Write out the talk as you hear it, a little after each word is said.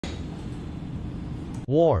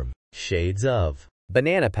warm shades of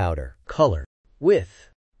banana powder color with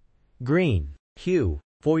green hue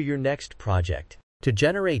for your next project. To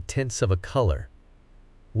generate tints of a color,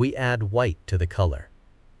 we add white to the color,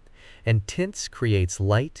 and tints creates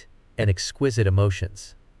light and exquisite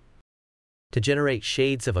emotions. To generate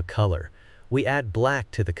shades of a color, we add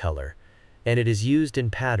black to the color, and it is used in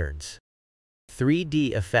patterns.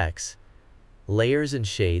 3D effects, layers and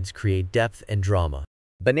shades create depth and drama.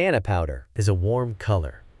 Banana powder is a warm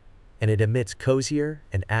color, and it emits cozier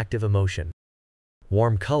and active emotion.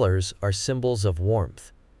 Warm colors are symbols of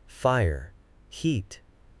warmth, fire, heat,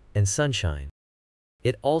 and sunshine.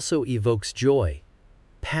 It also evokes joy,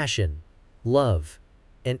 passion, love,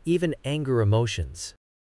 and even anger emotions.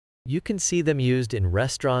 You can see them used in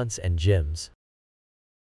restaurants and gyms.